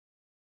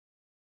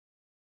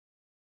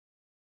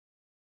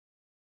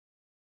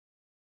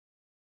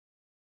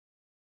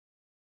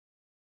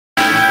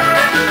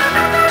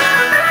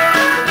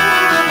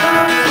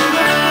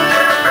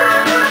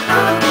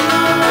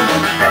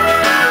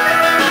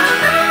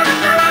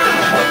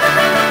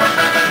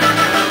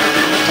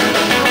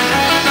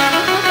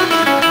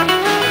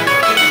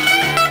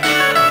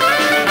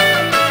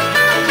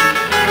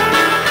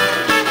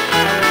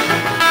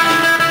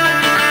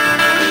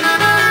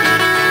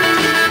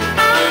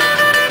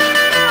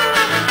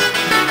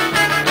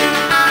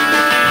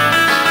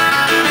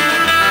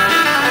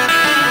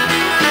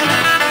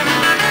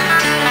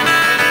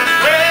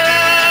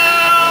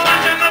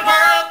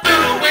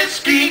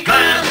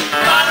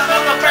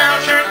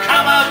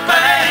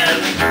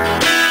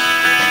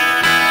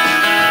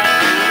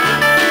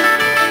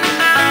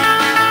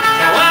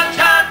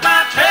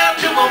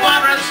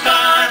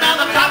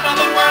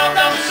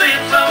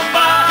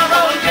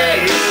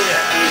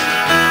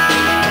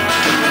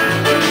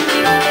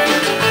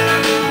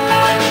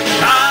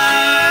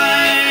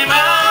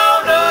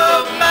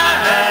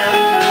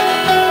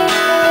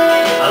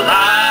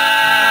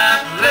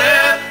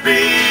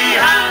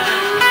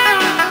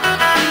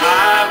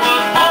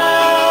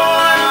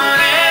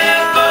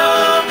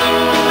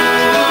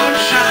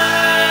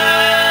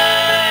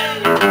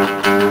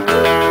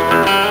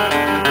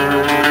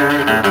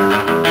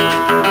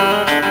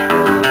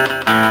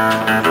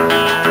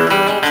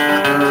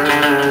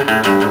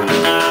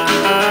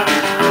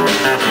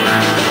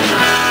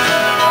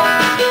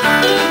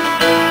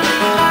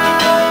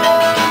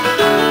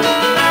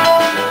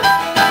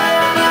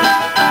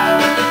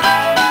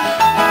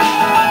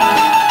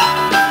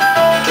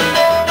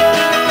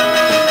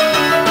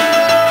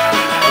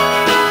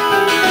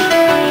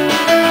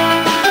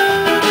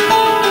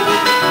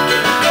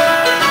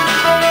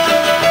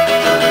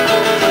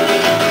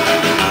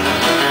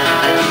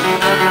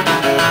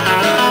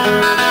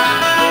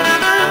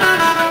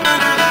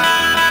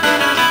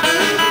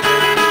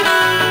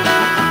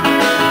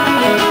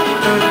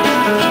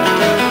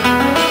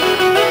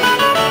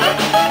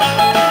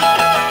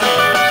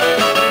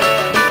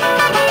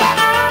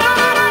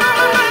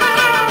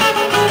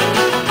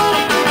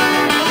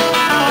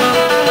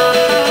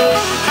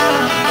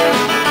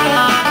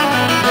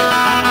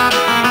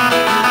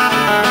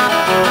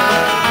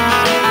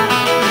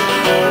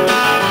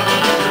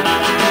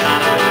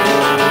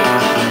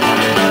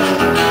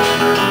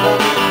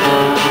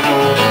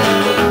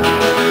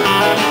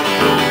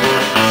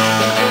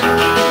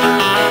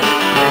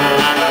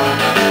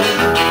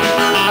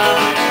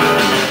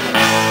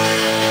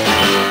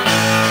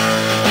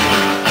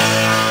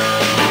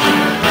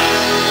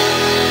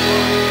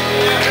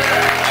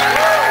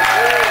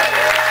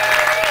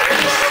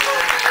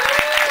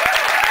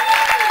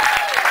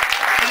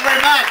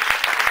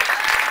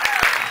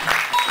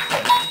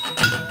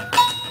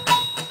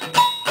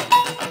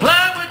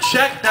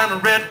shack down a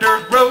red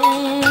dirt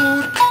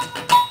road.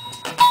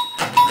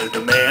 Lived a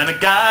man of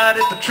God,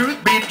 if the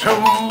truth be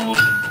told.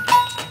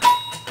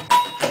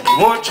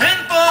 Wore a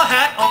tinfoil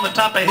hat on the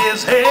top of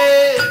his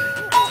head,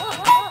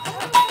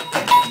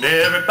 and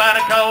everybody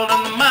called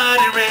him the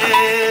Mighty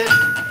Red.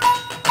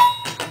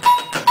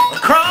 A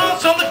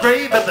cross on the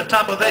grave at the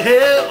top of the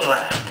hill,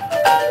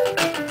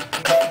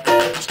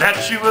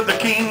 statue of the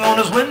king on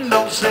his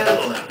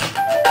windowsill.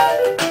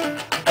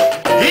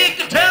 He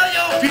could tell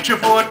your future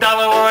for $1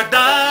 or a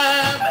dime.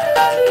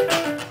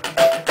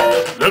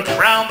 Look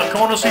around the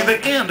corner, see the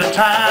end of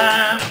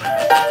time.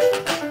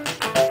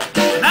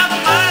 Now the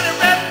Mighty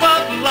Red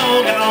was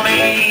long and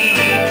lean,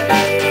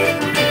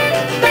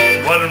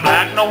 wasn't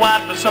black nor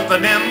white, but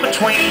something in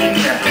between.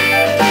 He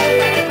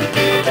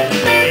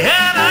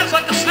had eyes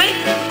like a snake,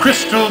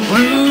 crystal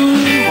blue.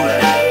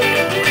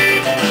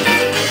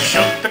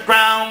 Shook the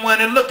ground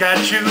when he looked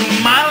at you.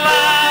 My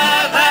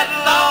life had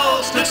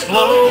lost its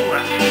flow.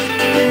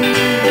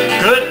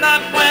 Could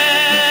not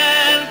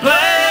win,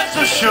 place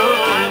or show.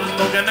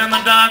 Smoking in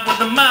the dark with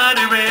the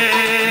Mighty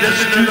Red.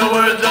 Listen to the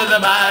words of the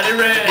Mighty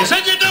Red. He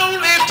said you don't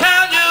leave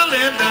town, you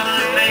live in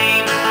the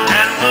name,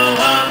 and we'll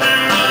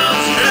wander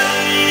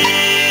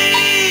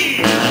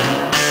astray.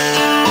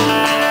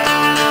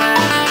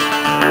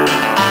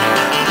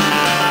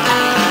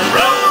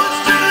 Roads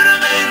to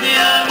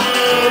dominion,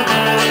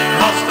 roads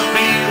across the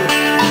field,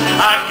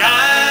 I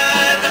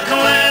guide the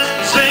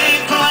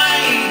cleansing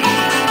flame.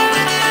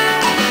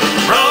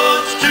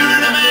 Roads to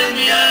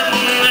dominion,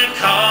 they're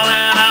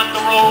calling out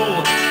the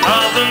roll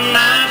of the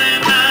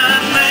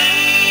 99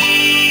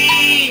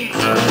 names.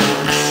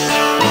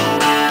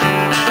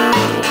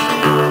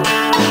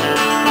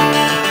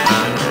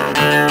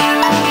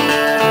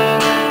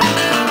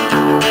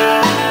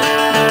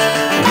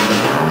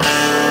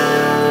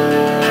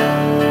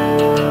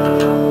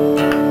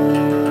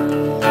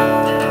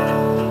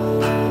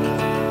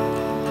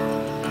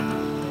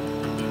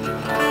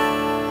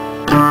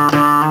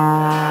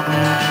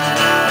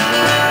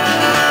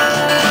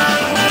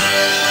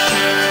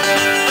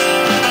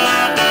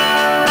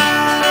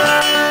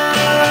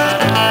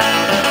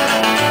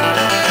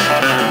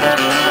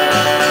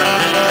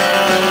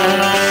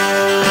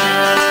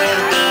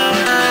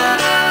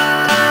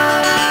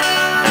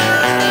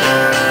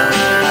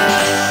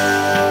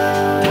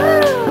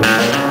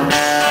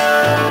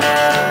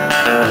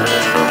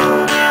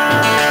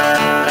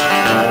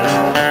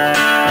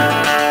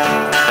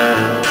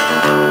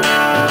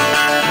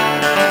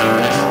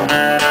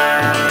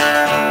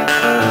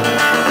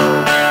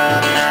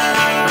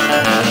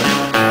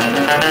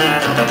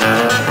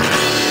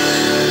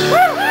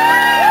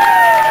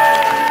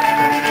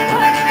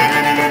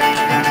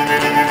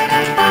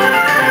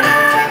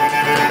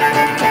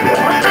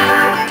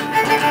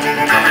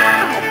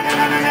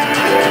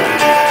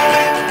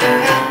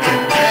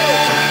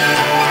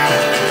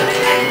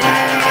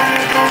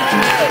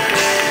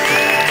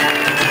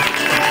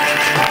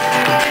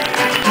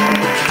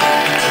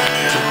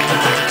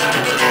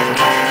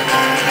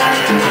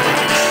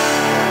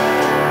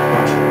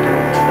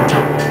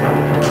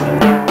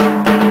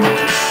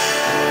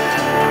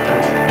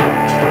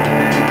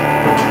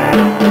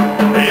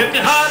 If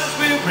your heart is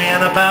weary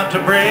and about to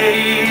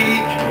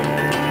break,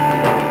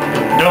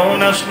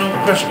 don't ask no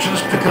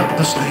questions, pick up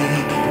the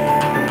stake.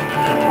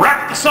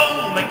 Rock the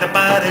soul, make the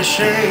body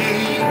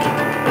shake.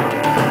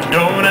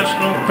 Don't ask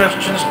no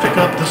questions, pick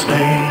up the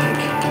stake.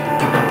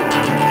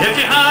 If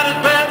your heart is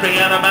weary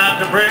and about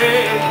to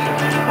break,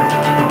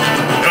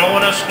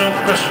 don't ask no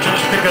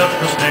questions, pick up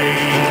the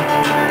stake.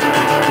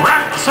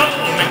 Rock the soul,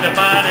 make the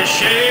body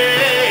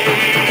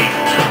shake.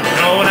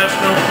 Don't ask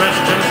no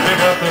questions, pick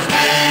up the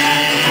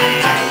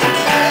stake.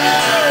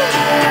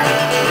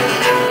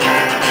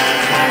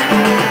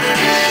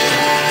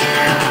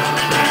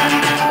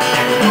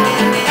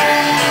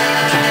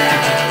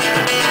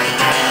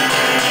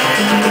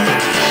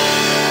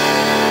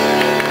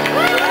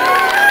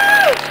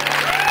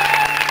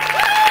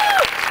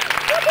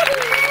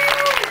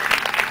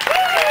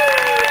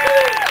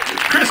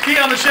 Chris Key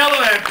on the cello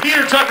and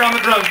Peter Tucker on the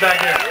drums back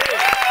here.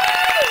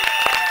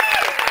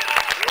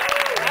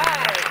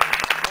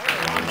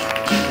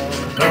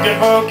 Looking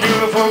for a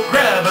cure for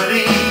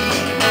gravity.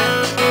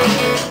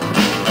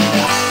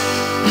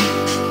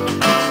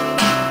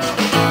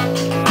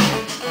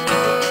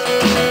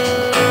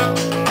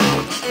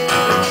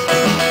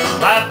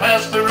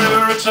 Bypass the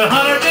river, it's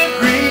 100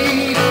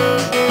 degrees.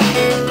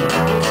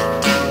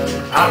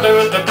 Out there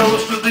at the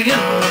coast of the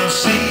inland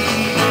sea.